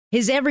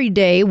His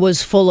everyday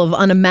was full of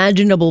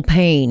unimaginable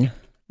pain.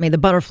 May the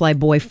butterfly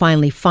boy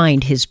finally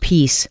find his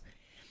peace.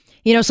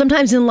 You know,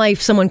 sometimes in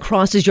life, someone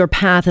crosses your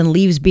path and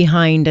leaves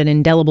behind an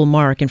indelible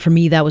mark. And for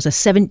me, that was a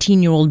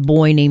 17-year-old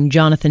boy named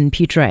Jonathan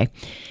Putre.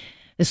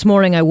 This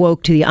morning, I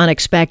woke to the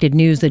unexpected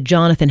news that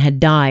Jonathan had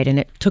died, and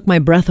it took my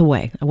breath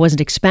away. I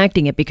wasn't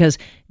expecting it because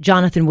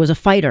Jonathan was a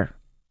fighter,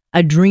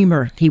 a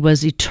dreamer. He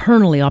was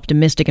eternally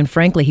optimistic, and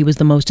frankly, he was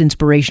the most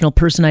inspirational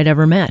person I'd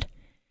ever met.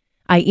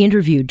 I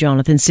interviewed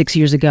Jonathan 6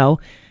 years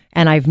ago,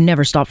 and I've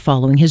never stopped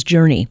following his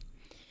journey.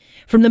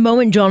 From the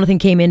moment Jonathan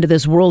came into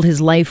this world, his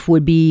life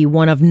would be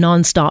one of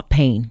nonstop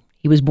pain.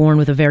 He was born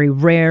with a very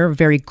rare,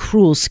 very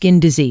cruel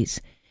skin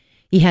disease.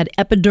 He had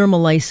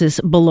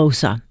epidermolysis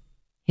bullosa.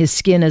 His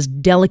skin as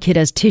delicate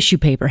as tissue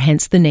paper,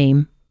 hence the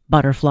name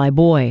Butterfly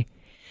Boy.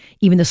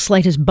 Even the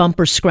slightest bump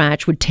or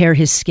scratch would tear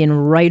his skin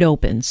right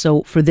open.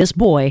 So for this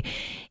boy,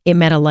 it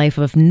meant a life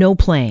of no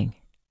playing.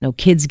 No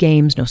kids'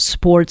 games, no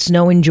sports,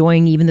 no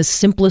enjoying even the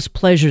simplest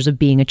pleasures of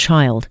being a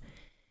child.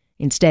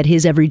 Instead,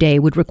 his everyday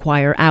would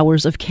require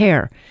hours of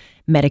care,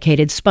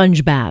 medicated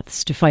sponge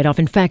baths to fight off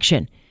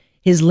infection,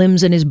 his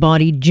limbs and his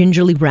body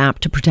gingerly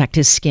wrapped to protect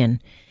his skin.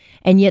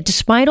 And yet,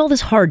 despite all this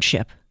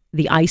hardship,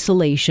 the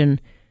isolation,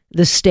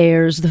 the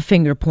stares, the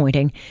finger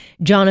pointing,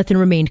 Jonathan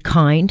remained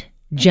kind,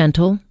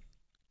 gentle,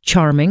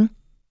 charming,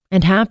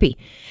 and happy.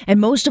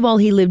 And most of all,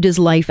 he lived his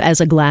life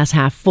as a glass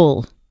half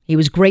full. He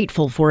was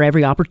grateful for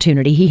every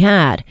opportunity he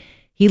had.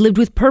 He lived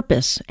with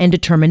purpose and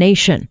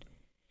determination.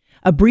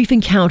 A brief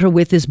encounter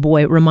with this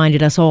boy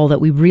reminded us all that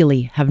we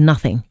really have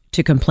nothing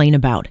to complain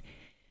about.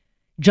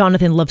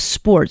 Jonathan loved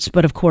sports,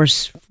 but of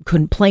course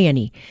couldn't play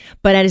any.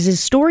 But as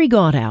his story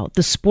got out,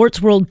 the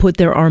sports world put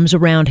their arms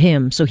around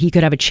him so he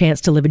could have a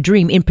chance to live a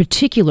dream, in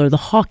particular the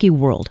hockey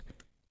world.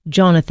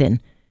 Jonathan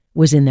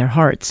was in their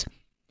hearts.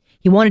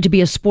 He wanted to be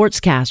a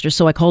sportscaster,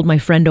 so I called my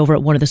friend over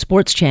at one of the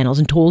sports channels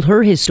and told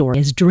her his story,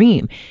 his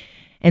dream.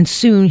 And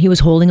soon he was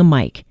holding a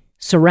mic,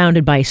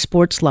 surrounded by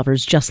sports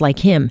lovers just like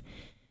him.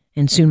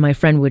 And soon my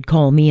friend would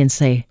call me and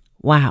say,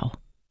 wow,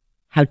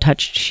 how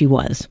touched she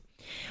was.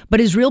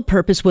 But his real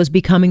purpose was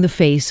becoming the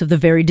face of the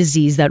very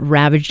disease that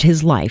ravaged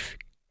his life.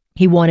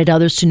 He wanted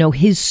others to know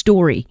his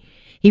story.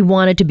 He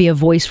wanted to be a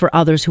voice for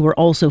others who were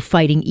also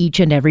fighting each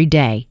and every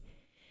day.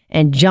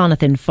 And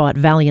Jonathan fought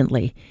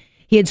valiantly.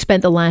 He had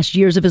spent the last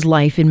years of his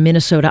life in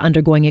Minnesota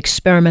undergoing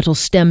experimental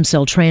stem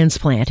cell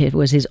transplant. It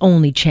was his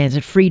only chance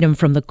at freedom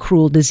from the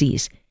cruel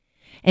disease.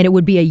 And it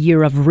would be a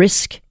year of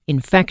risk,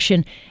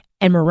 infection,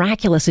 and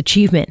miraculous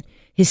achievement.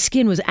 His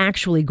skin was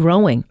actually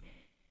growing.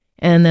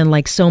 And then,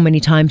 like so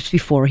many times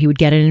before, he would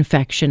get an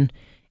infection,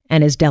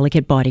 and his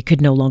delicate body could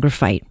no longer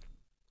fight.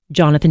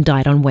 Jonathan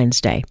died on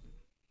Wednesday.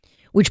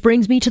 Which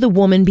brings me to the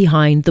woman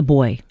behind the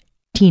boy,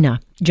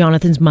 Tina,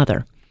 Jonathan's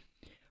mother.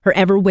 Her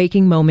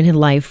ever-waking moment in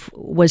life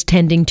was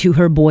tending to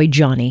her boy,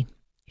 Johnny.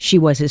 She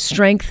was his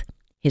strength,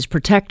 his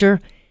protector,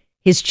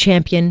 his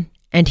champion,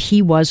 and he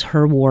was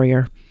her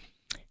warrior.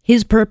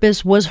 His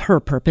purpose was her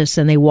purpose,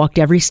 and they walked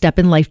every step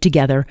in life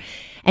together.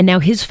 And now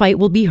his fight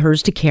will be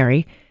hers to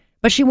carry,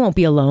 but she won't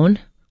be alone.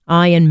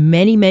 I and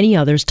many, many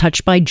others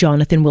touched by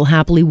Jonathan will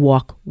happily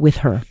walk with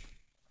her.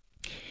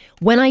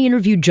 When I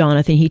interviewed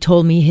Jonathan, he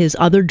told me his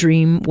other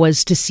dream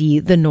was to see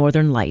the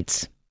Northern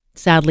Lights.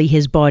 Sadly,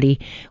 his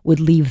body would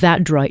leave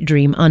that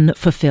dream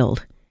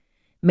unfulfilled.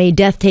 May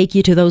death take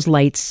you to those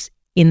lights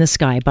in the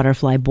sky,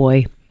 Butterfly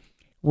Boy.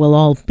 We'll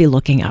all be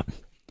looking up.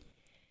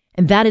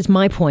 And that is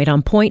my point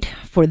on point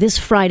for this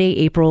Friday,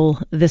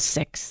 April the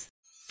 6th.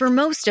 For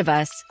most of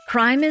us,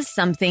 crime is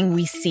something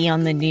we see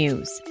on the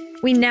news.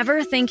 We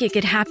never think it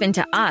could happen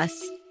to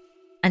us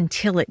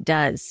until it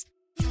does.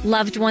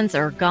 Loved ones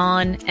are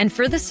gone, and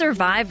for the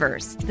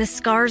survivors, the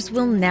scars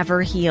will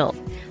never heal.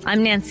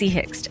 I'm Nancy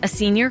Hixt, a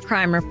senior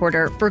crime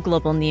reporter for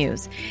Global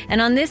News.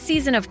 And on this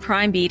season of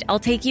Crime Beat, I'll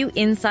take you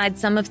inside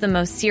some of the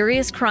most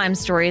serious crime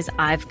stories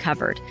I've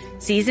covered.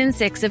 Season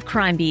 6 of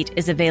Crime Beat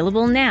is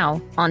available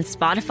now on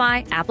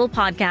Spotify, Apple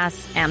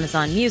Podcasts,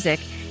 Amazon Music,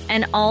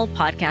 and all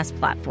podcast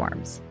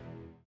platforms.